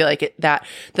 And I feel like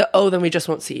then we just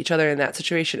won't see each other in that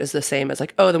situation is the same as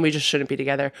like, oh, then we just shouldn't be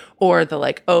together. Or the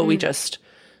like, oh, we just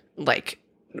like,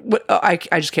 I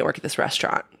just can't work at this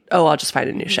restaurant. Oh, I'll just find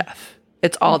a new chef.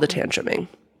 It's all the tantruming.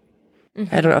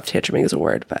 I don't know if tantruming is a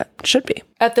word, but it should be.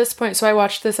 At this point, so I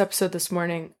watched this episode this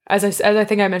morning. As I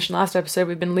think I mentioned last episode,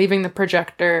 we've been leaving the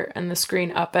projector and the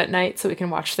screen up at night so we can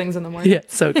watch things in the morning. Yeah,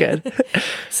 so good.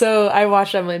 So I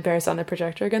watched Emily in Paris on the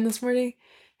projector again this morning,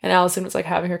 and Allison was like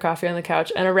having her coffee on the couch.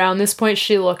 And around this point,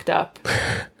 she looked up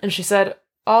and she said,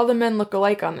 "All the men look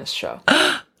alike on this show."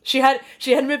 She hadn't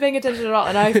been paying attention at all,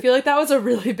 and I feel like that was a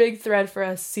really big thread for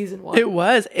us season 1. It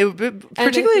was.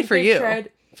 Particularly for you.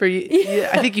 For you, yeah,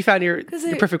 I think you found your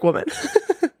perfect woman.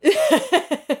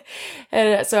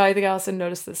 And so I think Allison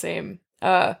noticed the same.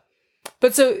 But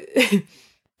so,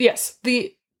 yes,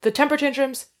 the temper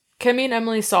tantrums, Kimmy and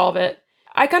Emily solve it.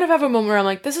 I kind of have a moment where I'm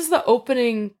like, this is the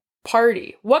opening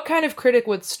party. What kind of critic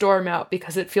would storm out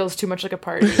because it feels too much like a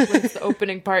party when it's the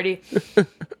opening party?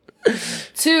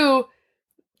 2,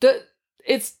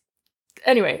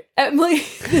 anyway, Emily,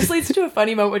 this leads to a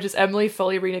funny moment, which is Emily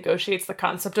fully renegotiates the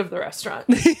concept of the restaurant.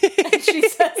 And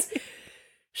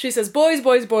she says, boys,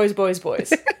 boys, boys, boys,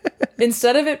 boys.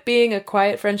 Instead of it being a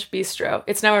quiet French bistro,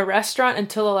 it's now a restaurant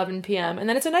until 11 p.m. and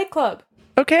then it's a nightclub.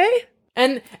 Okay.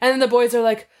 And then the boys are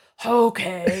like,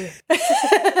 okay.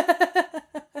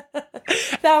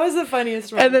 That was the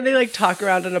funniest one. And then they like talk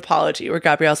around an apology where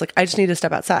Gabrielle's like, I just need to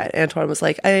step outside. Antoine was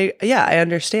like, I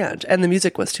understand. And the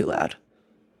music was too loud.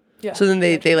 Yeah. So then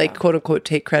they like quote unquote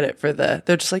take credit for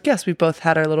they're just like, yes, we both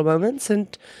had our little moments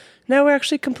and now we're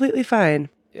actually completely fine.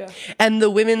 Yeah. And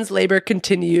the women's labor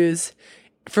continues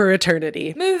for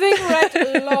eternity. Moving right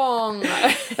along.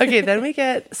 Okay, then we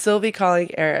get Sylvie calling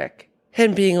Eric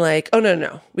and being like, oh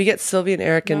no. We get Sylvie and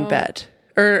Eric in bed.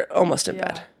 Or almost in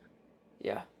bed.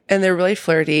 Yeah. And they're really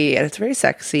flirty and it's very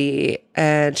sexy.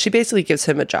 And she basically gives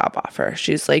him a job offer.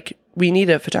 She's like, we need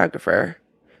a photographer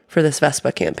for this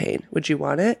Vespa campaign. Would you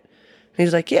want it? And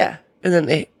he's like, yeah. And then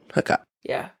they hook up.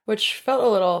 Yeah, which felt a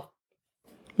little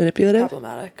manipulative.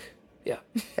 Problematic. Yeah.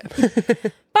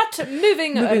 But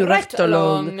moving right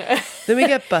along. Then we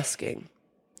get busking.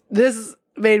 This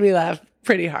made me laugh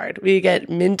pretty hard. We get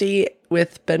Mindy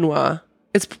with Benoit.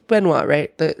 It's Benoit,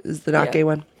 right? Is the not gay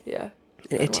one? Yeah.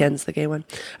 And Etienne's the gay one.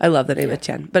 I love the name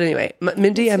Etienne. But anyway,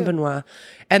 Mindy and Benoit.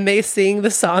 And they sing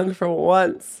the song for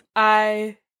once.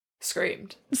 I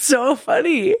screamed. So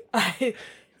funny.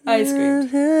 I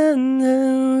screamed.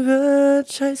 No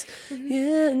choice.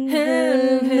 No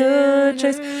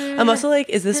choice. I'm also like,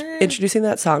 is this introducing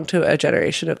that song to a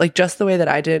generation of like just the way that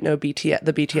I didn't know the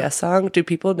BTS song? Do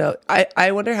people know?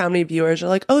 I wonder how many viewers are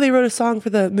like, oh, they wrote a song for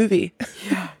the movie.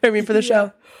 Yeah. For the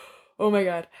show. Oh my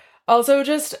God. Also,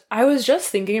 I was just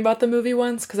thinking about the movie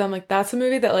once because I'm like, that's a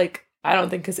movie that like I don't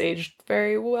think has aged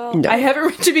very well. No.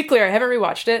 To be clear, I haven't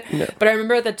rewatched it, but I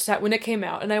remember at the time when it came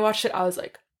out and I watched it, I was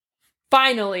like,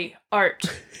 finally, art.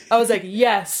 I was like,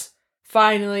 yes,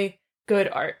 finally, good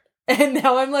art. And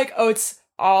now I'm like, oh, it's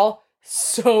all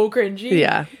so cringy.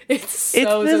 Yeah. There's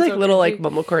like little cringy. like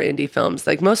mumblecore indie films.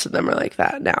 Like most of them are like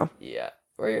that now. Yeah.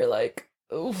 Where you're like,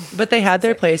 ooh. But they had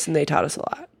their place and they taught us a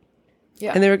lot.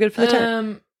 Yeah. And they were good for the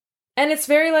time. And it's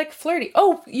very like flirty.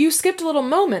 Oh, you skipped a little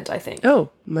moment, I think. Oh,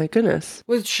 my goodness.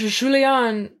 With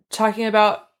Julian talking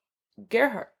about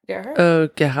Gerhard. Oh,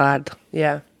 Gerhard.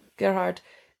 Yeah. Gerhard.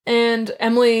 And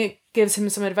Emily gives him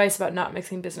some advice about not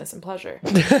mixing business and pleasure.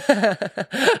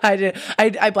 I did.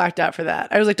 I blacked out for that.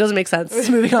 I was like, doesn't make sense.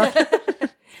 Moving on.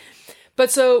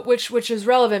 But so, which is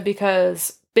relevant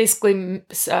because basically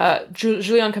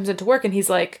Julian comes into work and he's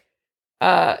like,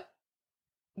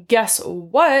 guess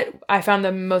what? I found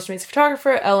the most amazing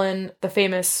photographer, Ellen, the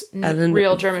famous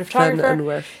real German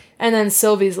photographer. And then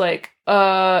Sylvie's like,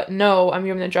 no, I'm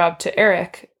giving the job to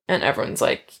Eric. And everyone's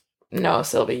like, no,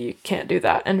 Sylvie, you can't do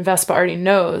that. And Vespa already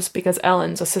knows because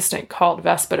Ellen's assistant called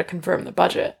Vespa to confirm the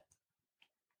budget.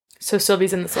 So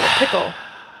Sylvie's in this little pickle.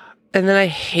 And then I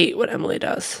hate what Emily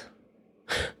does.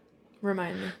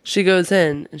 Remind me. She goes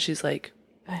in and she's like,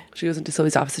 she goes into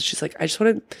Sylvie's office and she's like, I just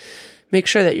want to make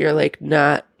sure that you're like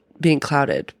not being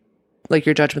clouded. Like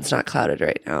your judgment's not clouded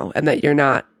right now. And that you're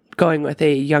not going with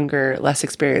a younger, less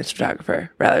experienced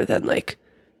photographer rather than like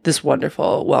this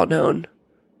wonderful, well-known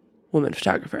woman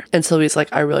photographer. And Sylvie's like,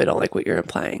 I really don't like what you're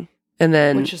implying. And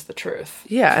then, which is the truth.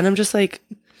 Yeah. And I'm just like,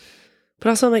 but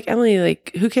also I'm like, Emily,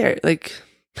 like, who cares? Like,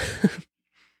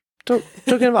 don't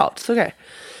get involved. It's okay.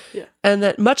 Yeah. And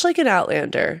then much like in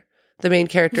Outlander, the main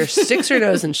character sticks her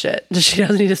nose in shit. She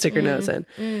doesn't need to stick her nose in.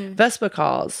 Vespa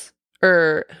calls,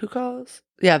 or who calls?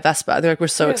 Yeah, Vespa. They're like, we're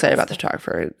so excited about the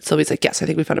photographer. And Sylvie's like, yes, I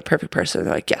think we found a perfect person. And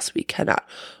they're like, yes, we cannot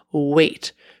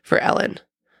wait for Ellen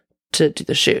to do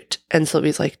the shoot. And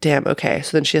Sylvie's like, damn, okay.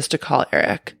 So then she has to call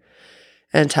Eric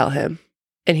and tell him.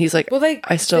 And he's like, well, they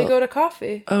go to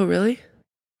coffee. Oh, really?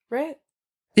 Right?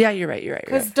 Yeah, you're right.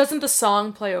 Because doesn't the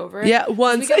song play over? Yeah,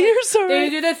 once. You're so right. They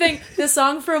do the thing. The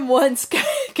song from Once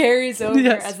carries over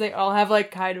as they all have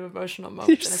like kind of emotional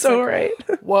moments. You're so like, right.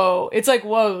 Whoa. It's like,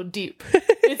 whoa, deep.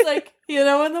 It's like, you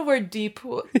know when the word deep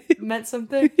meant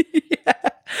something? Yeah.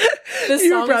 The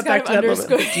song brought is kind back of to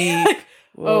underscored. That moment. Deep.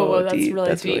 Whoa, oh, well, that's deep.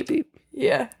 really deep.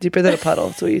 Yeah. Deeper than a puddle,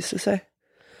 that's what we used to say.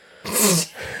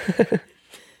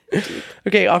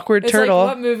 Okay, Awkward it's Turtle.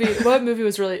 Like, what movie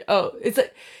was really, it's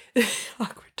like,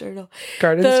 Awkward Turtle.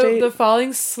 Garden State? The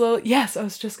falling slow. Yes, I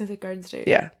was just going to say Garden State.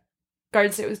 Yeah.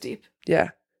 Garden State was deep.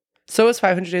 Yeah. So was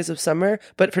 500 Days of Summer,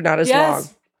 but for not as long.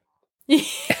 Yeah.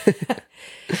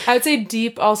 I would say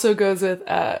deep also goes with,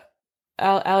 Allie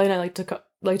and I like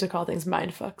to call things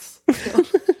mind fucks.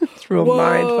 It's real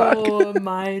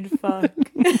mind fuck.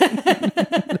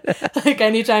 Like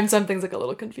anytime something's like a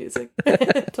little confusing.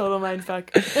 Total mind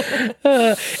fuck.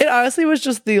 It honestly was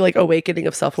just the like awakening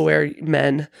of self-aware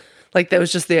men. Like that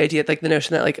was just the idea, like the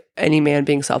notion that like any man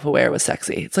being self-aware was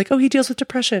sexy. It's like, oh, he deals with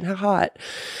depression. How hot.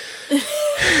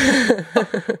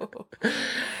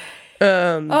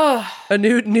 A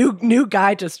new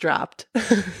guy just dropped.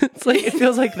 It's like it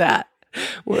feels like that.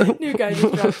 New guy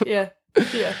just dropped. Yeah.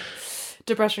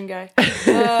 Depression guy.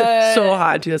 So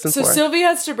hot in 2004. So Sylvie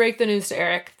has to break the news to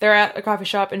Eric. They're at a coffee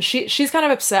shop and she's kind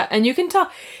of upset. And you can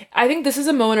tell, I think this is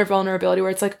a moment of vulnerability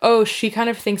where it's like, oh, she kind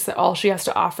of thinks that all she has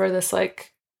to offer this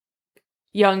like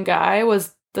young guy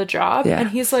was the job. Yeah. And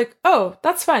he's like, oh,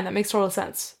 that's fine. That makes total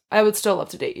sense. I would still love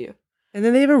to date you. And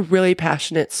then they have a really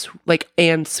passionate, like,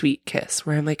 and sweet kiss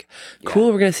where I'm like,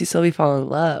 cool, we're going to see Sylvie fall in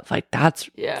love. Like, that's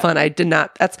fun. I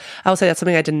will say that's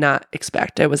something I did not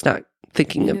expect. I was not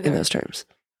thinking in those terms.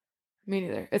 Me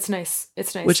neither. It's nice.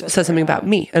 It's nice. Which says something about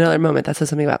me. Another moment that says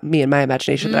something about me and my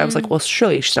imagination that I was like, well,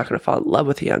 surely she's not going to fall in love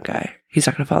with a young guy. He's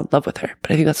not going to fall in love with her.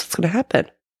 But I think that's what's going to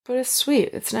happen. But it's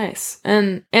sweet. It's nice.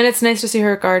 And it's nice to see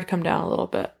her guard come down a little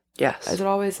bit. Yes. As it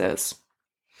always is.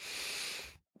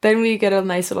 Then we get a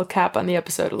nice little cap on the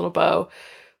episode, a little bow,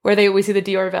 where we see the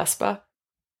Dior Vespa.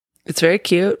 It's very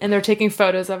cute. And they're taking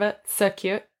photos of it. So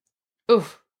cute.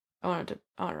 Oof. I want to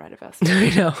ride a Vespa. I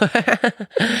know.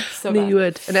 So bad. You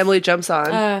would. And Emily jumps on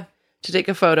to take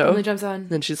a photo. Emily jumps on.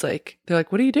 And they're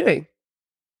like, what are you doing?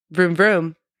 Vroom,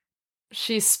 vroom.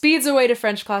 She speeds away to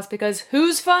French class because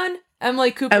who's fun?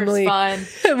 Emily Cooper's fun.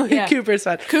 Emily Cooper's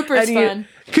fun. Cooper's fun.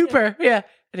 Cooper, yeah.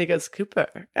 And he goes,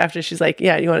 Cooper. After she's like,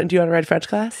 yeah, do you want to ride French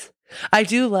class? I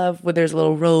do love when there's a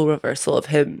little role reversal of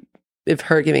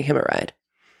her giving him a ride.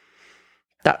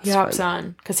 That's he hops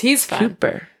on because he's fun.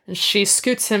 Cooper. And she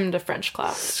scoots him to French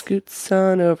class. Scoots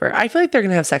on over. I feel like they're going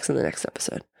to have sex in the next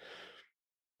episode.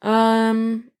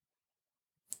 I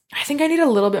think I need a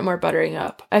little bit more buttering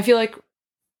up. I feel like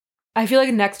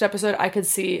next episode I could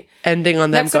see ending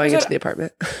on them going into the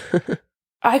apartment.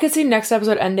 I could see next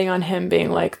episode ending on him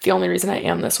being like, the only reason I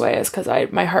am this way is because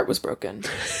my heart was broken.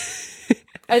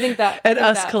 I think that. And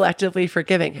us collectively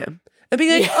forgiving him. And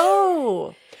being like,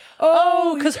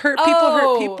 because hurt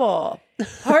people.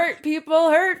 Hurt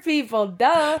people.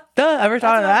 Duh. Ever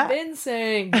thought of that? Been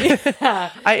saying.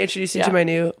 Yeah. I introduced you to my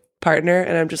new partner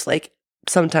and I'm just like,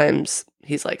 sometimes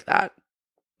he's like that.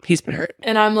 He's been hurt.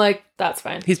 And I'm like, that's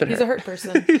fine. He's a hurt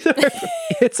person.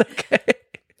 It's okay.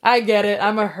 I get it.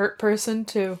 I'm a hurt person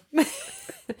too. I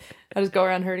just go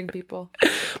around hurting people.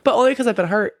 But only because I've been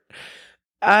hurt.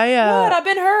 I've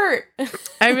been hurt.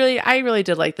 I really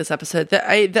did like this episode.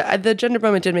 The gender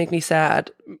moment did make me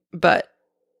sad, but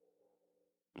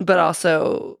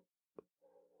also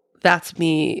that's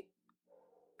me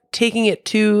taking it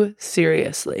too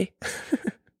seriously.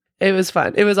 It was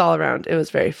fun. It was all around. It was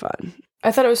very fun.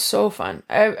 I thought it was so fun.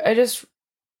 I'm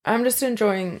just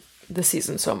enjoying the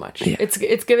season so much. Yeah. It's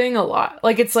giving a lot.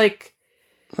 Like, it's like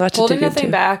A lot to holding dig nothing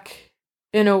into. back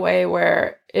in a way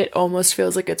where it almost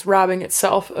feels like it's robbing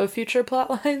itself of future plot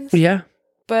lines. Yeah.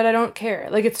 But I don't care.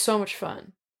 Like, it's so much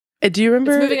fun. Do you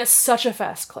remember? It's moving at such a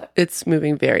fast clip. It's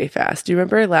moving very fast. Do you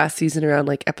remember last season around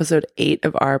like episode 8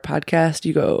 of our podcast?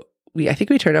 I think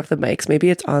we turned off the mics. Maybe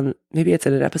it's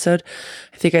in an episode.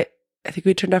 I think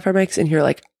we turned off our mics and you're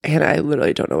like, Hannah, I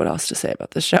literally don't know what else to say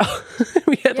about this show.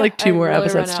 We had like 2 more really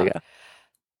episodes ran to out. go.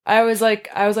 I was like,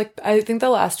 I think the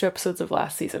last 2 episodes of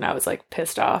last season, I was like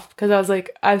pissed off because I was like,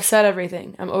 I've said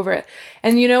everything. I'm over it.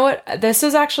 And you know what? This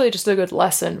is actually just a good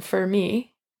lesson for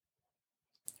me,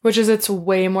 which is it's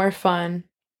way more fun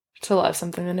to love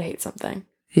something than to hate something.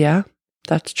 Yeah,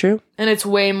 that's true. And it's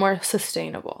way more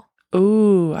sustainable.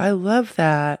 Ooh, I love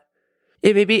that.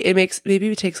 Maybe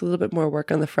it takes a little bit more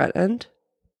work on the front end,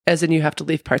 as in you have to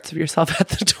leave parts of yourself at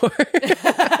the door.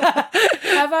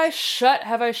 Have I shut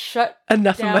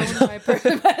Enough of down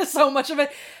myself. so much of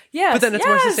it? Yes. But then it's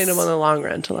more yes! sustainable in the long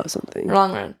run to love something.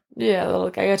 Long run. Yeah,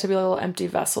 I got to be a little empty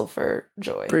vessel for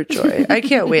joy. For joy. I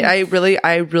can't wait. I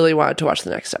really wanted to watch the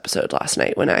next episode last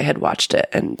night when I had watched it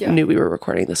and knew we were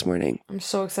recording this morning. I'm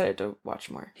so excited to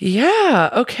watch more. Yeah.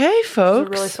 Okay,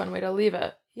 folks. It's a really fun way to leave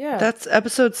it. Yeah. That's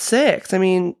episode 6. I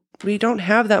mean, we don't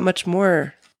have that much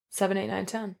more. 7, 8, 9,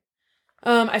 10.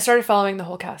 I started following the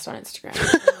whole cast on Instagram.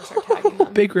 I'm gonna start tagging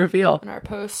them Big reveal. in our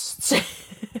posts.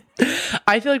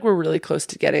 I feel like we're really close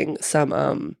to getting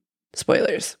some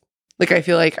spoilers. Like, I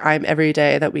feel like I'm every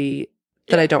day that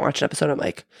I don't watch an episode, I'm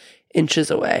like inches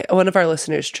away. One of our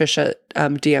listeners, Trisha,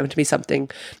 DM'd me something,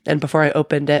 and before I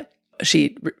opened it,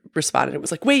 she responded. It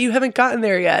was like, wait, you haven't gotten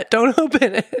there yet. Don't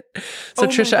open it. So Oh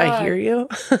my Trisha, God. I hear you.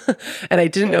 And I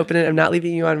didn't open it. I'm not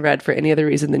leaving you on red for any other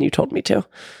reason than you told me to.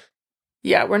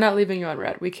 Yeah, we're not leaving you on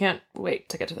red. We can't wait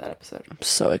to get to that episode. I'm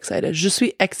so excited. Je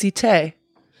suis excitée.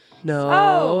 No,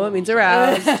 Oh. it means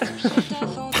aroused.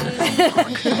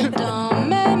 D'un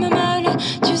même mal,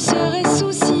 tu serais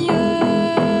soucieux.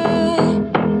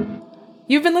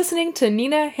 You've been listening to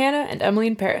Nina, Hannah, and Emily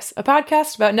in Paris, a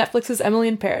podcast about Netflix's Emily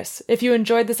in Paris. If you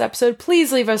enjoyed this episode,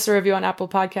 please leave us a review on Apple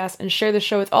Podcasts and share the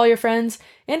show with all your friends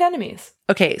and enemies.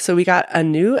 Okay, so we got a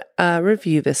new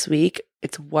review this week.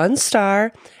 It's 1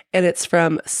 star, and it's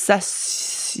from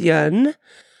Session,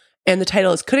 and the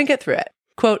title is Couldn't Get Through It.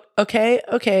 Quote, okay,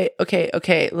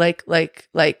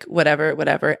 like,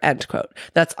 whatever, end quote.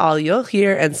 That's all you'll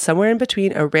hear, and somewhere in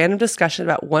between a random discussion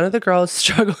about one of the girls'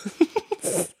 struggles.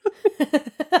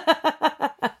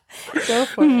 Go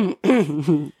for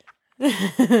it.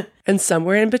 And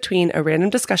somewhere in between a random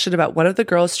discussion about one of the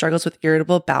girls' struggles with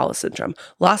irritable bowel syndrome.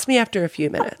 Lost me after a few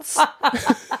minutes.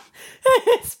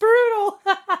 It's brutal.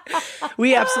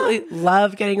 We absolutely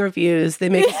love getting reviews. They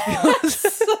make us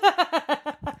feel...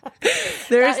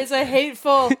 That is a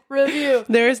hateful review.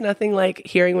 There is nothing like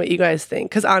hearing what you guys think,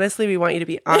 because honestly, we want you to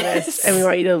be honest and we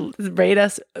want you to rate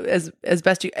us as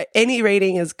best you. Any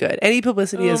rating is good. Any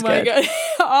publicity is good.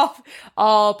 God.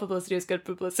 all publicity is good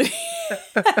publicity.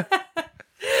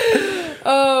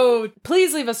 Oh,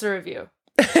 please leave us a review.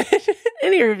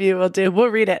 Any review will do. We'll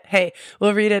read it. Hey,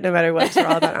 we'll read it no matter what. We're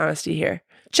all about honesty here.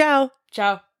 Ciao.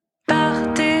 Ciao.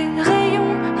 Par tes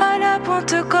rayons à la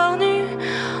pointe cornue.